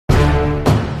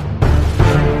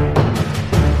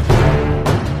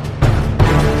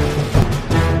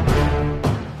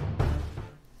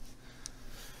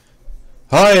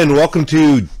Hi, and welcome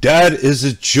to Dad is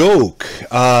a Joke.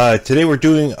 Today we're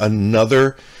doing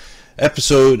another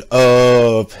episode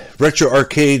of Retro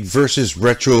Arcade versus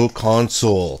Retro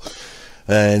Console,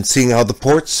 and seeing how the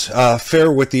ports fare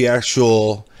with the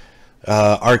actual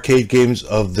arcade games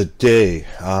of the day.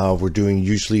 We're doing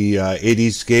usually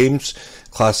 80s games,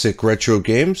 classic retro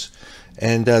games,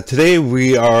 and today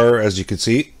we are, as you can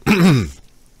see,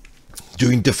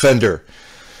 doing Defender.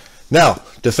 Now,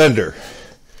 Defender.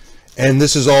 And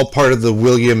this is all part of the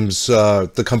Williams,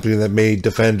 the company that made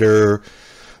Defender,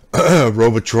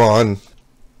 Robotron,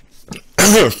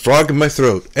 frog in my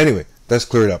throat. Anyway, that's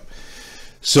cleared up.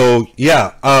 So,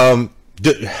 yeah,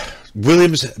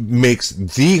 Williams makes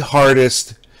the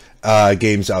hardest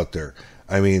games out there.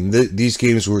 I mean, these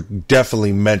games were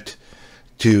definitely meant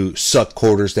to suck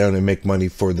quarters down and make money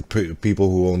for the people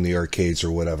who own the arcades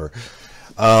or whatever.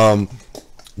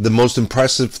 The most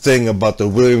impressive thing about the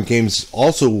Williams games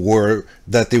also were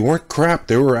that they weren't crap.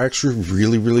 They were actually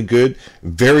really, really good,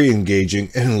 very engaging,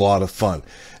 and a lot of fun.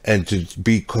 And to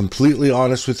be completely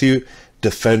honest with you,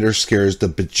 Defender scares the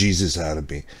bejesus out of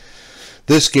me.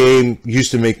 This game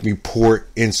used to make me port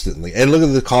instantly. And look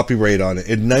at the copyright on it.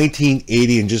 In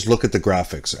 1980, and just look at the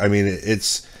graphics. I mean,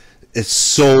 it's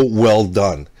so well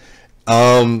done.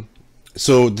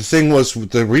 So the thing was,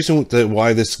 the reason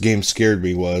why this game scared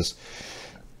me was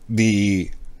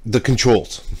the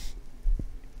controls.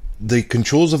 The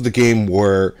controls of the game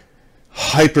were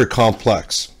hyper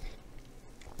complex,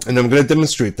 and I'm going to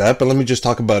demonstrate that, but let me just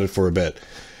talk about it for a bit.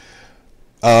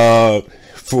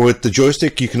 With the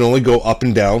joystick, you can only go up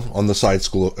and down on the side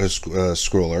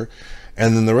scroller,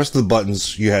 and then the rest of the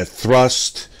buttons, you had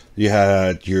thrust, you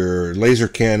had your laser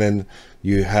cannon,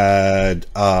 you had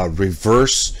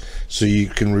reverse, so you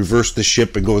can reverse the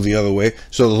ship and go the other way.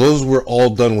 So those were all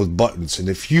done with buttons. And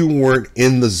if you weren't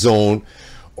in the zone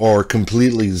or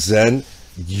completely zen,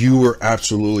 you were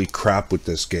absolutely crap with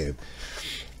this game.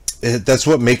 That's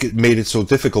what made it so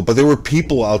difficult. But there were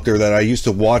people out there that I used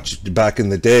to watch back in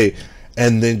the day,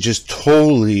 and then just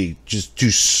totally just do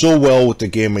so well with the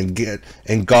game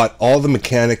and got all the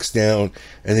mechanics down,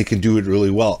 and they can do it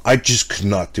really well. I just could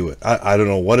not do it. I don't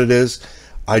know what it is.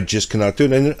 I just cannot do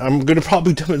it, and I'm going to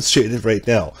probably demonstrate it right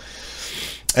now.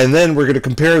 And then we're going to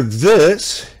compare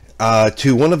this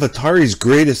to one of Atari's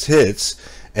greatest hits,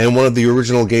 and one of the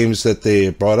original games that they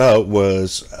brought out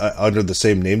was under the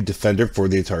same name, Defender, for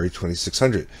the Atari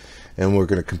 2600. And we're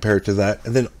going to compare it to that.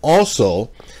 And then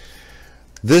also,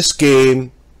 this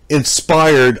game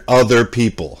inspired other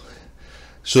people.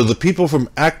 So the people from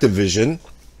Activision,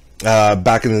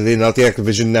 back in the day, not the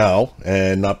Activision now,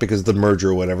 and not because of the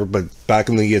merger or whatever, but back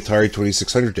in the Atari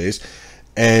 2600 days.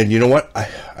 And you know what?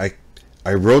 I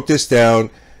wrote this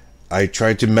down. I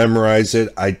tried to memorize it.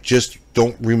 I just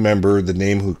don't remember the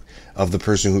name of the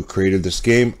person who created this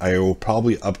game. I will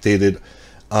probably update it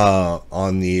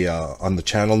on the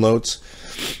channel notes.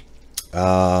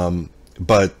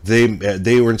 But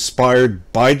they were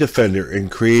inspired by Defender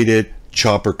and created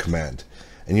Chopper Command,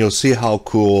 and you'll see how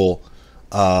cool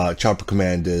Chopper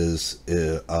Command is,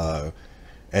 and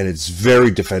it's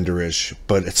very Defender-ish,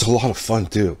 but it's a lot of fun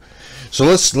too. So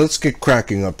let's get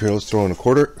cracking up here. Let's throw in a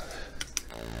quarter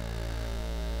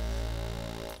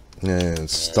and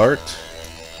start.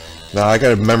 Now I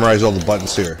gotta memorize all the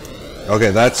buttons here. Okay,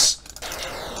 that's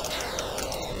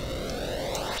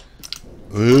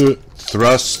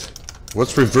thrust.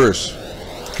 What's reverse?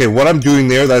 Okay, what I'm doing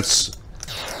there, that's...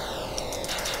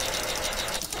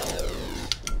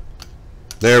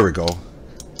 There we go.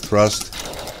 Thrust.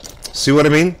 See what I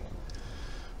mean?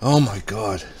 Oh my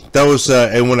god. That was,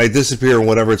 and when I disappear in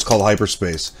whatever, it's called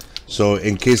hyperspace. So,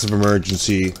 in case of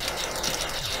emergency.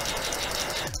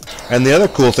 And the other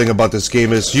cool thing about this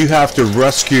game is you have to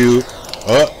rescue...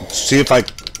 Oh, see,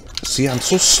 I'm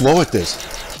so slow at this.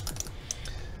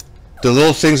 The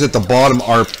little things at the bottom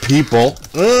are people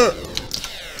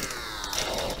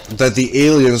that the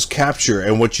aliens capture,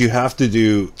 and what you have to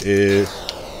do is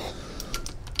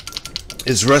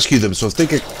rescue them. So if they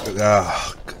get...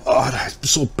 God, I'm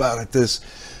so bad at this.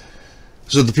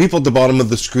 So the people at the bottom of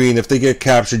the screen, if they get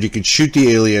captured, you can shoot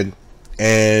the alien,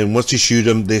 and once you shoot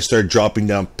them, they start dropping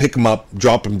down. Pick them up,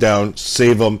 drop them down,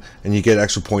 save them, and you get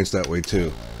extra points that way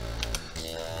too.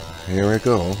 Here I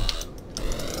go.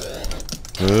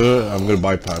 I'm gonna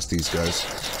bypass these guys.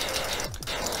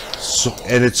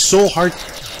 And it's so hard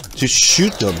to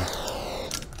shoot them.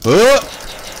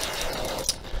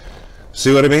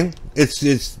 See what I mean?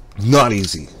 It's not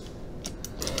easy.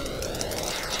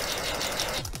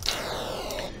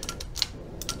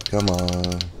 Come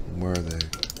on, where are they?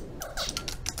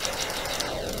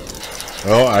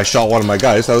 Oh, I shot one of my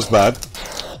guys. That was bad.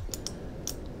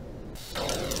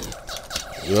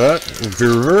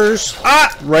 Reverse.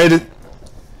 Ah! Right it.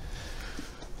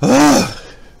 Ah!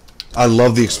 I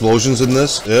love the explosions in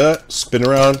this. Spin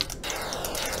around.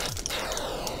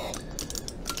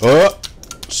 Oh!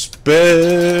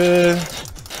 Spin.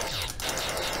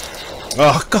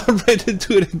 Oh, got right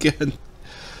into it again.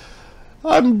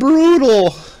 I'm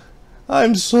brutal.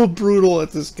 I'm so brutal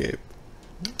at this game.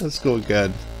 Let's go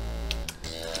again.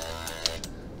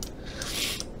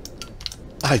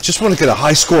 I just want to get a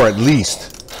high score at least.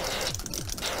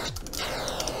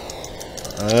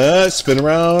 Spin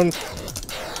around.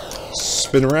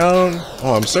 Spin around.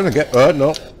 Oh, I'm starting to get...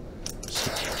 no.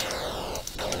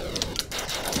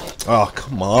 Oh,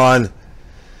 come on.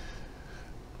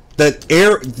 That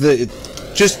air...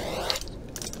 just...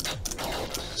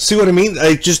 See what I mean?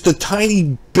 Just a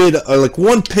tiny bit... like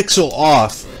 1 pixel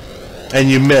off. And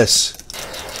you miss.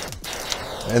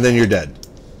 And then you're dead.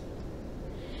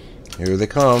 Here they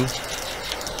come.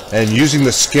 And using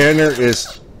the scanner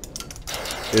is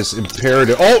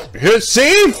imperative. Oh, hit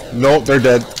save! Nope, they're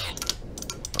dead.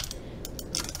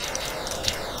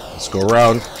 Let's go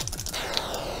around.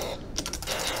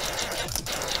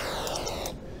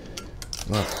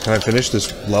 Oh, can I finish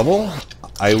this level?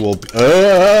 I will be...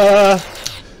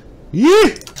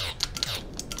 yeah!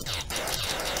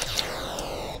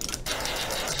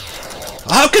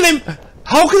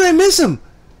 How can I miss him?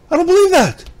 I don't believe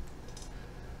that.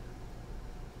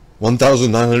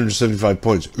 1,975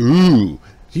 points. Ooh.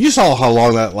 You saw how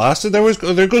long that lasted.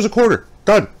 There goes a quarter.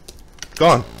 Done.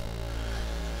 Gone.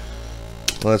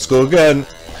 Let's go again.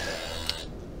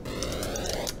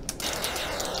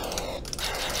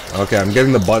 Okay, I'm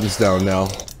getting the buttons down now.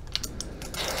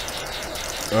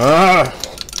 Ah!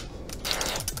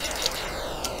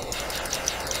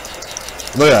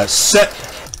 Look at that. Set.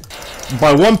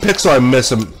 By 1 pixel, I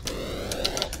miss him.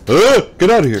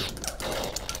 Get out of here.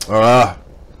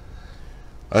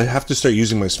 I have to start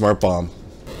using my smart bomb.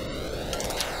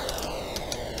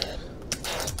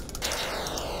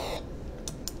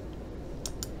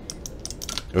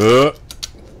 Come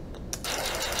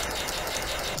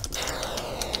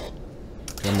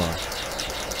on.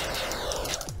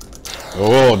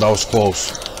 Oh, that was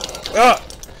close.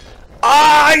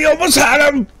 I almost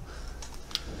had him!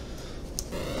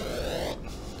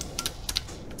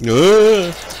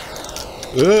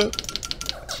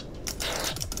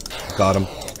 Got him.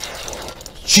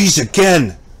 Jeez,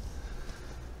 again!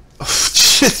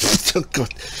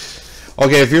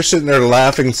 Okay, if you're sitting there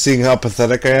laughing, seeing how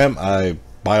pathetic I am,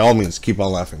 by all means, keep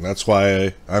on laughing. That's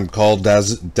why I'm called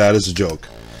Dad is a Joke.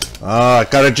 I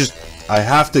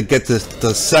have to get to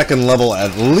the second level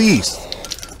at least.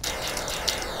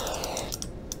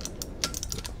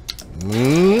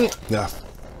 Yeah.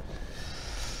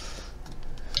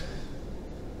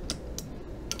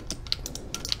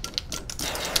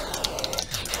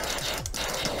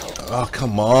 Oh,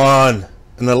 come on.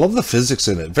 And I love the physics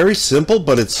in it. Very simple,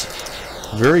 but it's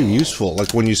very useful.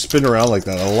 Like when you spin around like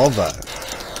that. I love that.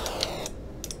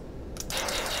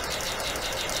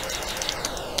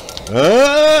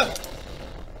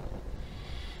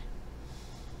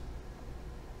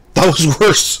 That was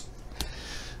worse.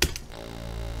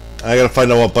 I gotta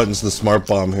find out what button's the smart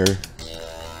bomb here.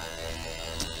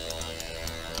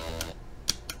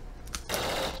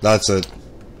 That's it.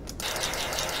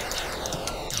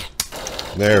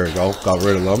 There we go. Got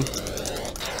rid of them.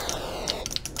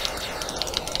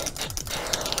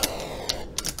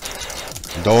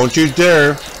 Don't you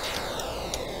dare.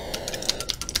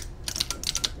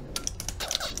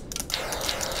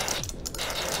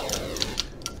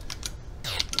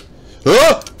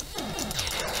 Ah!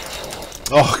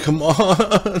 Oh, come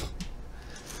on.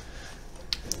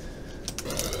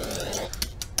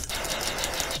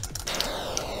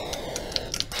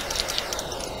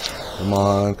 Come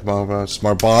on, come on,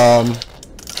 smart bomb.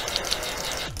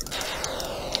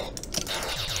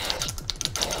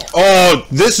 Oh,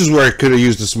 this is where I could have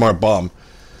used the smart bomb.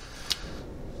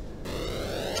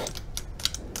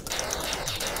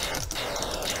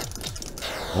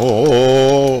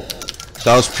 Oh,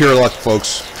 that was pure luck,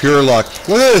 folks. Pure luck.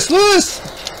 Look at this, look at this!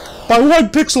 By 1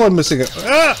 pixel I'm missing it.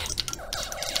 Ah!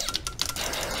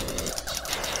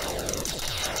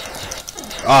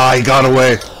 Ah, he got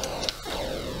away.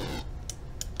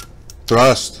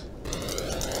 Thrust.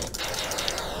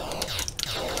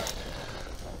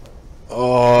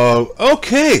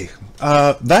 Okay.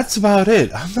 That's about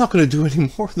it. I'm not going to do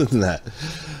any more than that.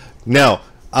 Now,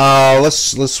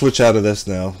 let's switch out of this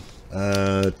now.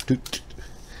 And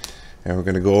we're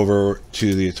going to go over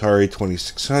to the Atari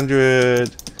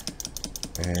 2600.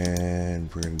 And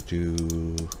we're going to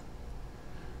do...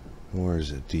 Where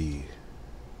is it? D.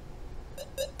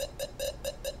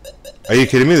 Are you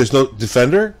kidding me? There's no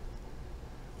Defender?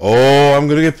 Oh, I'm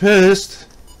gonna get pissed.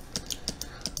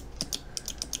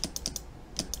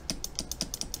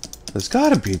 There's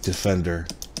gotta be a Defender.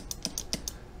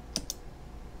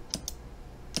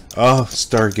 Oh,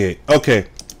 Stargate. Okay.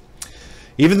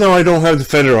 Even though I don't have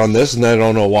Defender on this, and I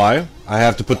don't know why, I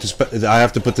have to put this. I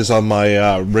have to put this on my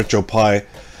RetroPie.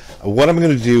 What I'm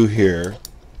gonna do here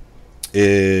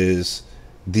is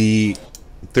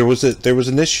there was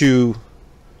an issue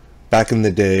back in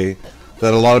the day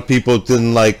that a lot of people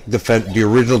didn't like the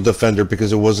original Defender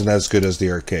because it wasn't as good as the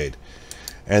arcade.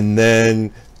 And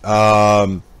then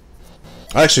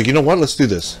actually, you know what? Let's do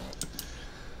this.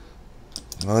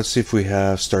 Well, let's see if we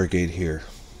have Stargate here.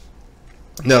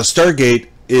 Now, Stargate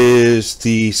is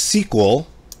the sequel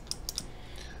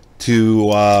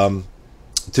to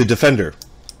Defender,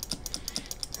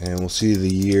 and we'll see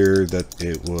the year that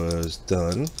it was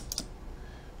done.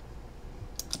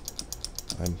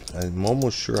 I'm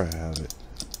almost sure I have it.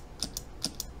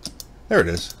 There it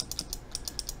is.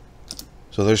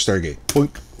 So there's Stargate.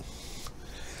 Boink.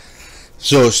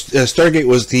 So Stargate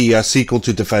was the sequel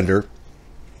to Defender,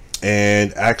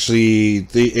 and actually,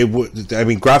 I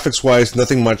mean, graphics-wise,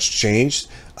 nothing much changed.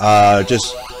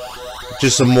 Just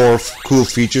some more cool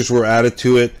features were added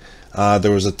to it.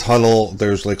 There was a tunnel.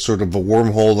 There's like sort of a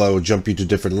wormhole that would jump you to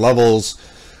different levels,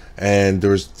 and there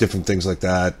was different things like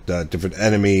that, different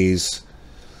enemies.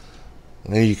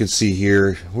 And you can see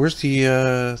here, where's the,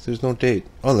 there's no date.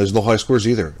 Oh, there's no high scores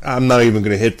either. I'm not even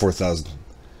going to hit 4,000.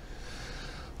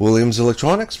 Williams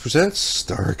Electronics presents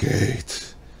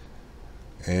Stargate.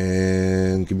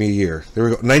 And give me a year. There we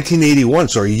go. 1981,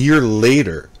 so a year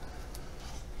later.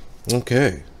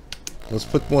 Okay. Let's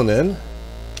put one in.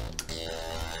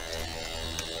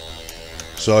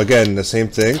 So again, the same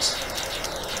things.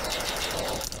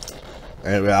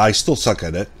 And I still suck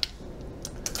at it.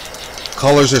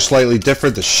 Colors are slightly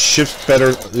different. The shift's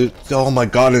better. Oh my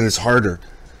god, and it's harder.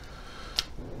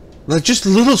 Like just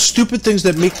little stupid things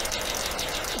that make,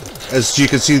 as you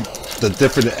can see, the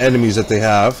different enemies that they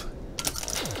have.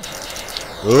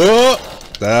 Oh,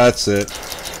 that's it.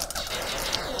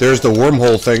 There's the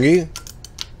wormhole thingy.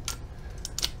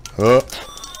 Oh,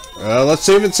 let's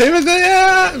save it. Save it.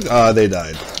 Yeah. They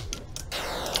died.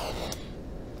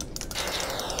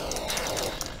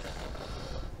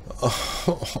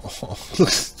 Oh,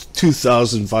 look,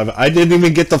 2,500. I didn't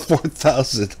even get the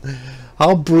 4,000.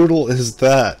 How brutal is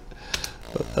that?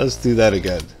 Let's do that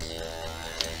again.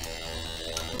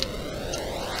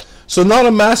 So not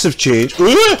a massive change.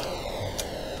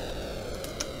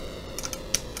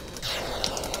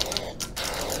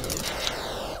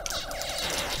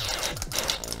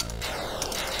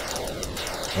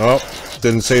 Oh,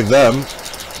 didn't save them.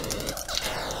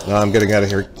 No, I'm getting out of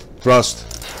here. Thrust.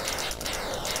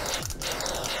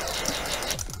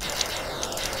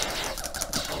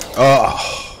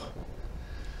 Oh.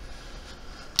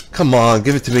 Come on,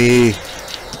 give it to me.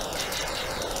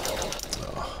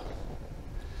 Oh.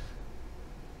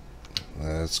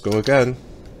 Let's go again.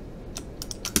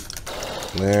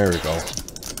 There we go.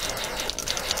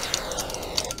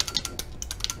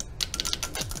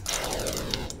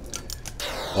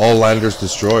 All landers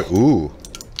destroyed. Ooh.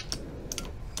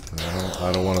 No,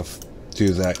 I don't want to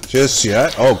do that just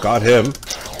yet. Oh, got him.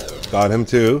 Got him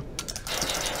too.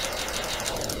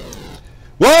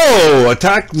 Whoa!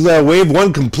 Attack wave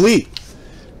 1 complete.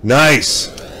 Nice.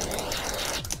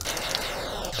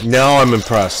 Now I'm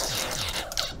impressed.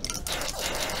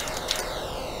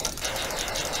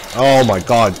 Oh my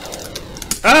god.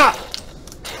 Ah!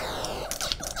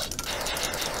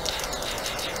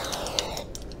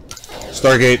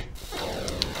 Stargate.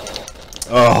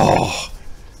 Oh.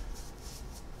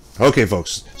 Okay,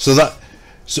 folks. So that.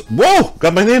 So, whoa!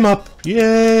 Got my name up.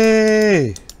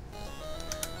 Yay!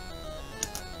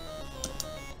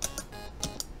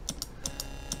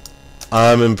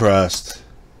 I'm impressed.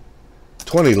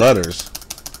 20 letters.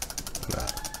 Nah.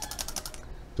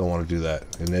 Don't want to do that.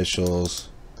 Initials.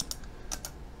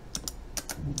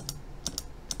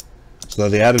 So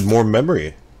they added more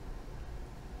memory.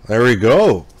 There we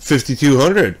go.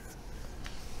 5,200.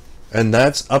 And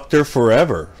that's up there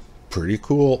forever. Pretty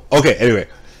cool. Okay, anyway.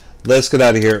 Let's get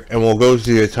out of here and we'll go to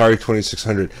the Atari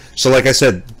 2600. So like I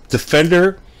said,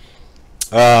 Defender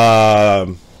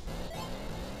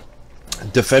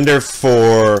Defender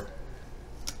for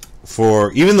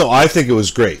even though I think it was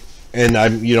great, and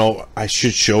I'm, you know, I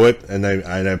should show it, and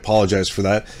I apologize for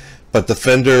that, but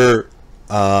Defender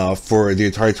for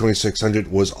the Atari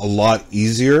 2600 was a lot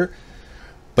easier.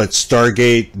 But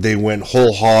Stargate, they went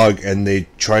whole hog and they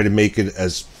tried to make it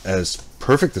as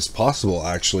perfect as possible,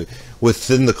 actually,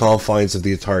 within the confines of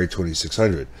the Atari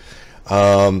 2600.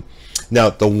 Now,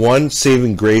 the one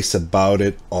saving grace about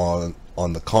it on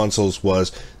the consoles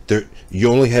was there you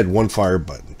only had one fire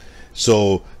button.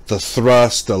 So the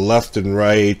thrust, the left and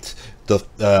right, the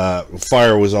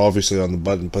fire was obviously on the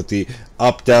button, but the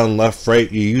up, down, left, right,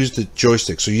 you used the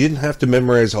joystick. So you didn't have to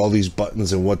memorize all these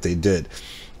buttons and what they did.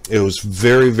 It was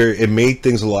it made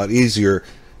things a lot easier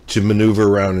to maneuver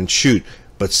around and shoot.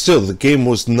 But still, the game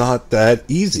was not that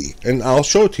easy. And I'll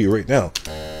show it to you right now.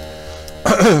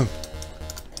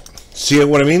 See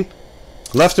what I mean?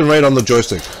 Left and right on the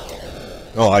joystick.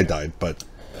 Oh, I died, but...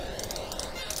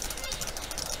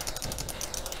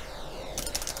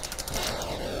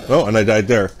 Oh, and I died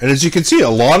there. And as you can see, a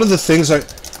lot of the things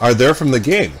are there from the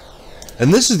game.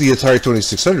 And this is the Atari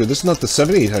 2600. This is not the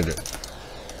 7800.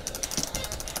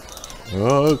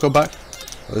 Oh, go back.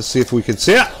 Let's see if we can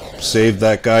see it. Save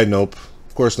that guy. Nope.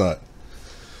 Of course not.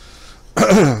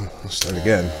 Let's start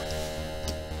again.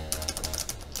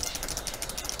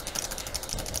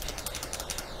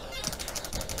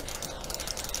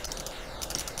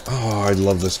 Oh, I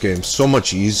love this game. So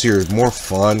much easier, more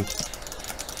fun.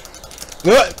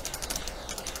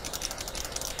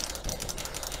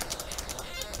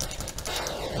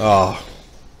 Oh.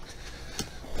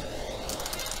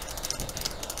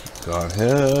 Got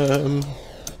him.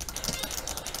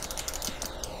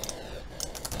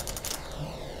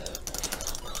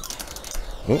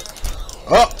 Oh.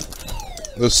 Oh.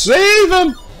 Let's save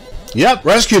him. Yep,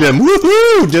 rescued him.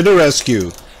 Woohoo! Did a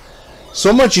rescue.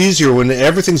 So much easier when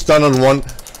everything's done on one...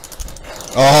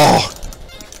 Oh!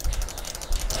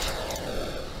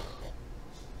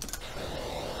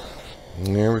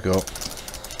 There we go.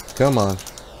 Come on.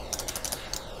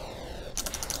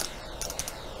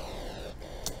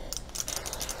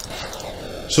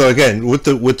 So again, with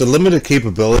the limited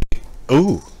capability...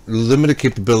 Ooh! Limited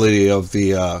capability of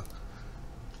the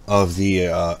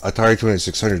Atari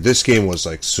 2600, this game was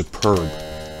like superb.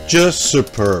 Just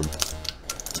superb.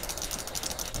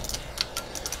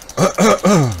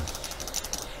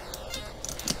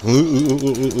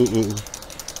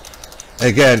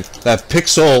 Again, that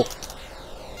pixel.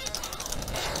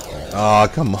 Ah, oh,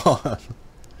 come on.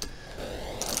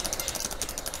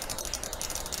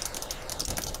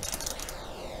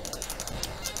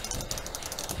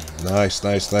 Nice,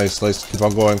 nice, nice. Let's keep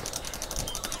on going.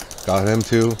 Got him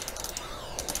too.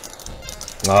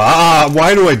 Ah,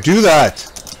 why do I do that?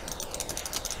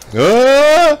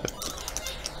 Ah!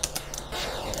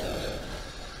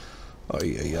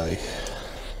 Ay, ay, ay.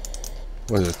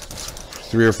 What is it?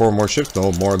 3 or 4 more shifts?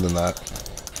 No, more than that.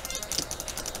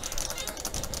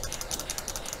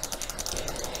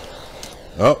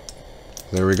 Oh,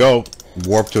 there we go.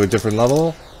 Warp to a different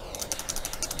level.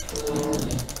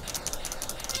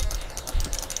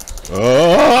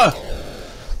 Oh!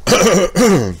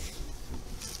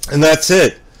 And that's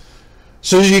it.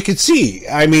 So as you can see,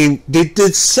 I mean, they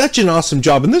did such an awesome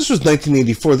job. And this was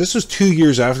 1984. This was 2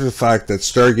 years after the fact that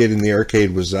Stargate in the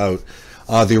arcade was out.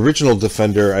 The original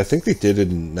Defender, I think they did it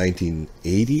in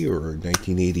 1980 or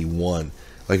 1981.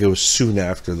 Like, it was soon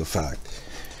after the fact.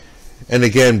 And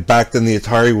again, back then the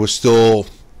Atari was still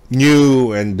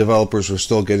new and developers were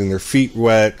still getting their feet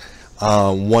wet.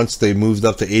 Once they moved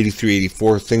up to 83,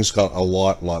 84, things got a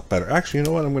lot better. Actually, you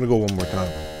know what? I'm going to go one more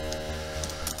time.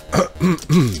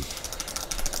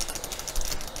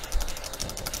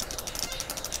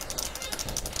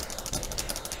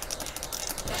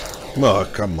 Oh,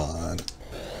 come on.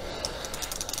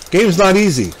 Game's not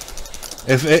easy.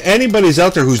 If anybody's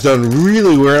out there who's done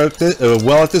really well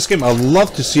at this game, I'd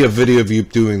love to see a video of you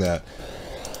doing that.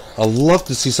 I'd love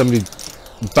to see somebody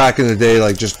back in the day,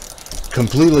 like, just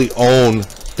completely own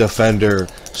Defender,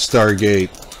 Stargate.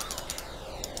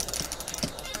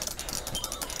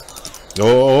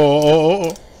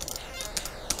 Oh!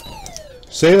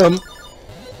 Save them.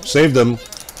 Save them.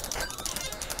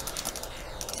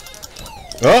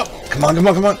 Oh! Come on, come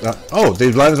on, come on. Oh,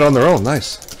 they've landed on their own.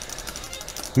 Nice.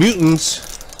 Mutants.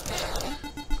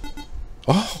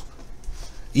 Oh.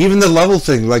 Even the level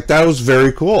thing, like, that was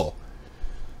very cool.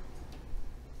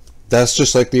 That's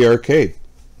just like the arcade.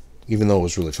 Even though it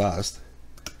was really fast.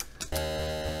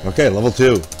 Okay, level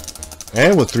 2.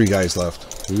 And with 3 guys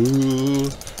left. Ooh.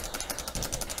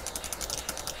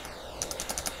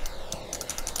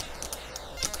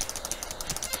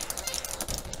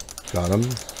 Got him.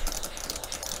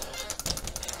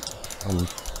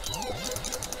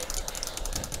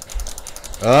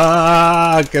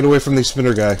 Ah, get away from the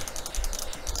spinner guy.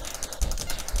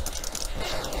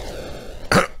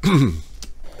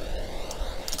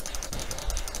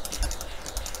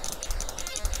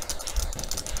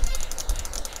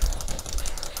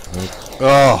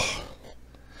 Oh.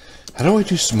 How do I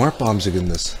do smart bombs again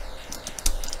this?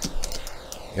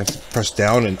 You have to press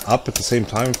down and up at the same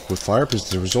time with fire because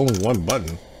there was only one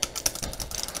button.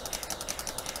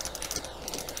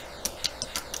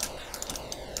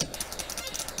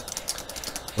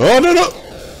 Oh, no, no!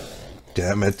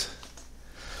 Damn it.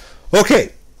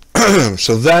 Okay,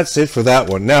 so that's it for that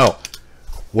one. Now,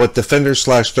 what Defender /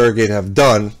 Stargate have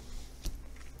done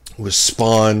was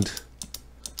spawned,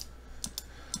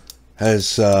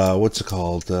 has, what's it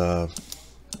called,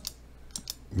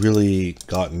 really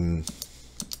gotten,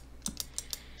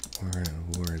 where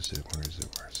is it?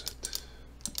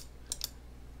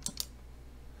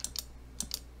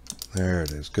 There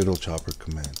it is, good old chopper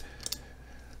command.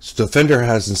 So Defender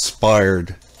has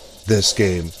inspired this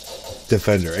game,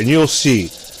 Defender, and you'll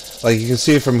see, like you can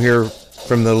see it from here,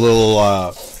 from the little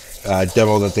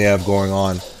demo that they have going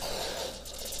on,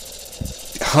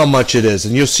 how much it is,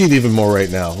 and you'll see it even more right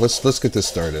now. Let's get this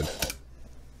started.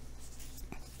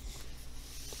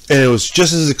 And it was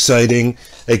just as exciting.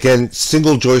 Again,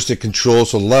 single joystick control,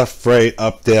 so left, right,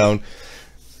 up, down.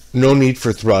 No need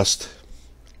for thrust.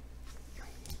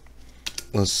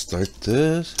 Let's start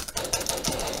this.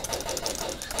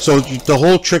 So the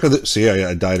whole trick of the... See,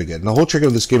 I died again. The whole trick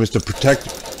of this game is to protect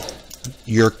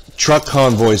your truck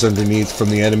convoys underneath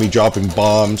from the enemy dropping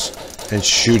bombs and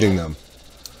shooting them.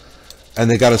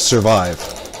 And they gotta survive.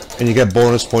 And you get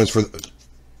bonus points for...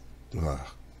 I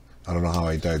don't know how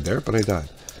I died there, but I died.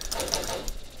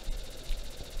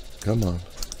 Come on.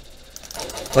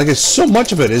 Like, it's so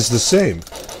much of it is the same.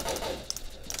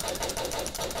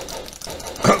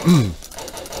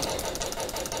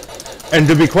 And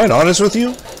to be quite honest with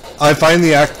you, I find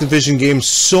the Activision games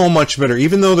so much better.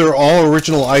 Even though they're all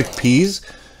original IPs,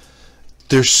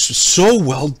 they're so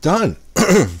well done.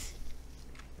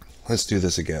 Let's do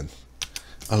this again.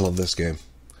 I love this game.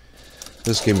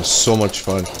 This game is so much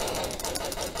fun.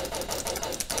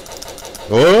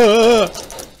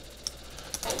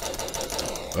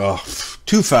 Oh,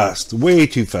 too fast. Way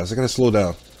too fast. I gotta slow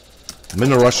down. I'm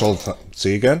in a rush all the time.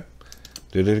 See again?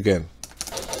 Did it again.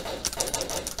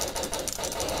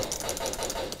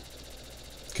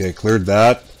 Okay, cleared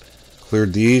that.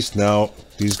 Cleared these. Now,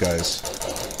 these guys.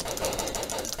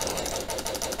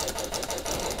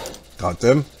 Got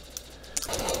them.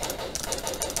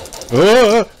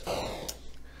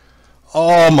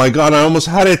 Oh my god, I almost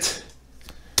had it.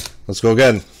 Let's go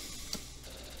again.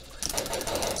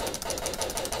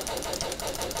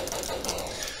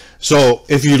 So,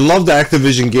 if you loved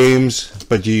Activision games,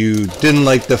 but you didn't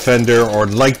like Defender or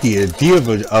liked the idea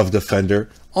of Defender,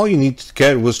 all you need to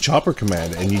get was Chopper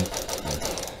Command, and you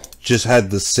just had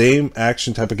the same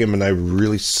action type of game, and I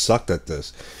really sucked at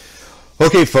this.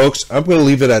 Okay, folks, I'm going to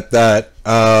leave it at that.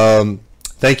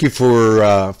 Thank you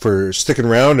for sticking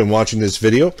around and watching this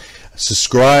video.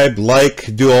 Subscribe,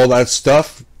 like, do all that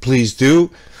stuff. Please do.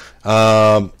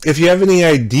 If you have any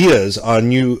ideas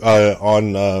on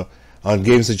on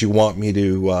games that you want me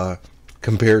to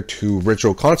compare to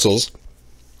retro consoles,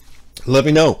 let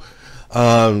me know.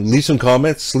 Leave some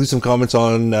comments. Leave some comments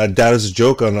on Dad is a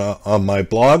Joke on my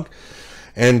blog,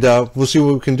 and we'll see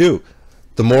what we can do.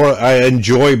 The more I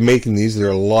enjoy making these, they're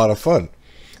a lot of fun.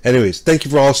 Anyways, thank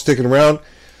you for all sticking around.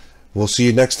 We'll see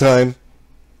you next time.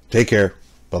 Take care.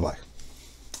 Bye-bye.